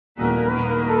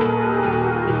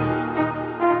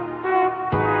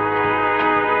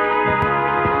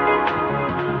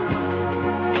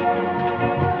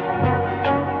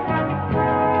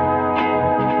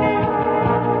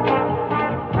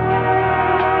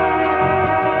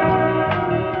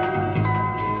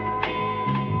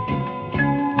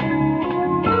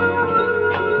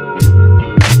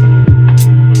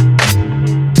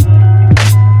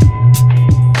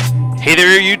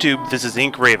there YouTube, this is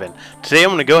IncRaven. Today I'm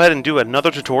going to go ahead and do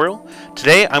another tutorial.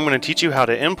 Today I'm going to teach you how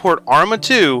to import ArmA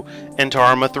 2 into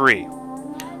ArmA 3.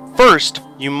 First,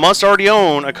 you must already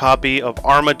own a copy of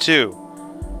ArmA 2.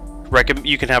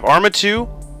 You can have ArmA 2,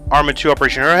 ArmA 2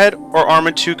 Operation Arrowhead, or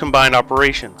ArmA 2 Combined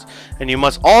Operations. And you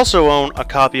must also own a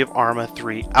copy of ArmA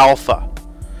 3 Alpha.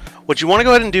 What you want to go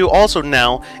ahead and do also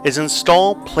now is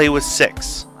install Play with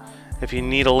 6. If you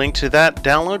need a link to that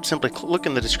download, simply look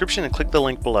in the description and click the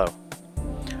link below.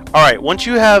 Alright, once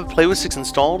you have Play with 6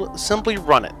 installed, simply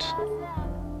run it.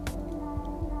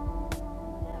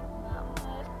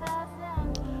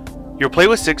 Your Play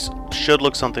with 6 should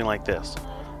look something like this.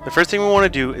 The first thing we want to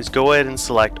do is go ahead and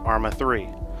select ArmA 3.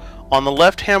 On the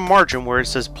left hand margin where it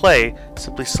says Play,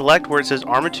 simply select where it says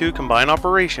ArmA 2 Combined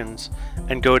Operations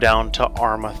and go down to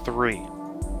ArmA 3.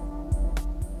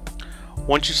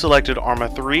 Once you've selected ArmA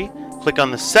 3, click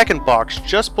on the second box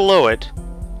just below it,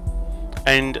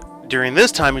 and during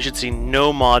this time you should see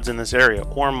no mods in this area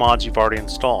or mods you've already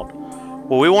installed.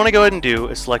 What we want to go ahead and do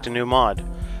is select a new mod.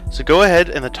 So go ahead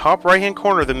in the top right hand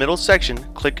corner of the middle section,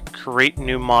 click Create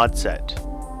New Mod Set.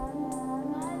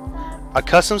 A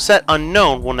custom set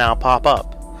unknown will now pop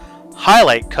up.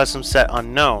 Highlight Custom Set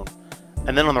Unknown,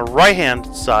 and then on the right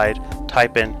hand side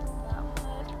type in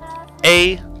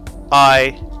AIA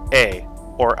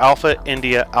or Alpha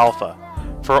India Alpha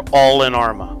for all in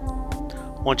ArmA.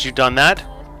 Once you've done that,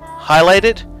 highlight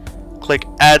it, click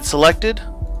Add Selected,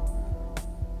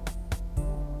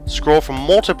 scroll from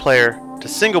multiplayer to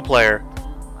single player,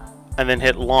 and then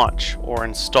hit Launch or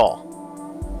Install.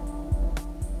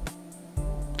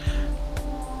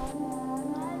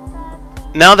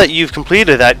 Now that you've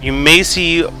completed that, you may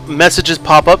see messages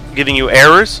pop up giving you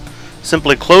errors.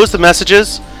 Simply close the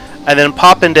messages and then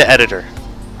pop into Editor.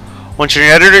 Once you're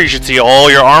in Editor, you should see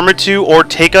all your ArmA 2 or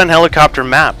Take On Helicopter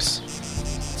maps.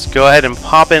 Let's go ahead and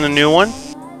pop in a new one.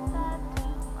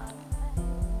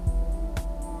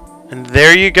 And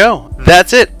there you go.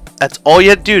 That's it. That's all you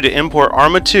had to do to import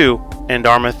ArmA 2 and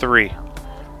ArmA 3.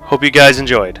 Hope you guys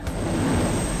enjoyed.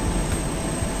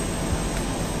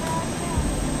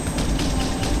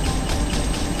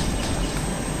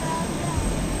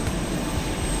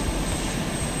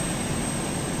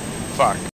 Fuck.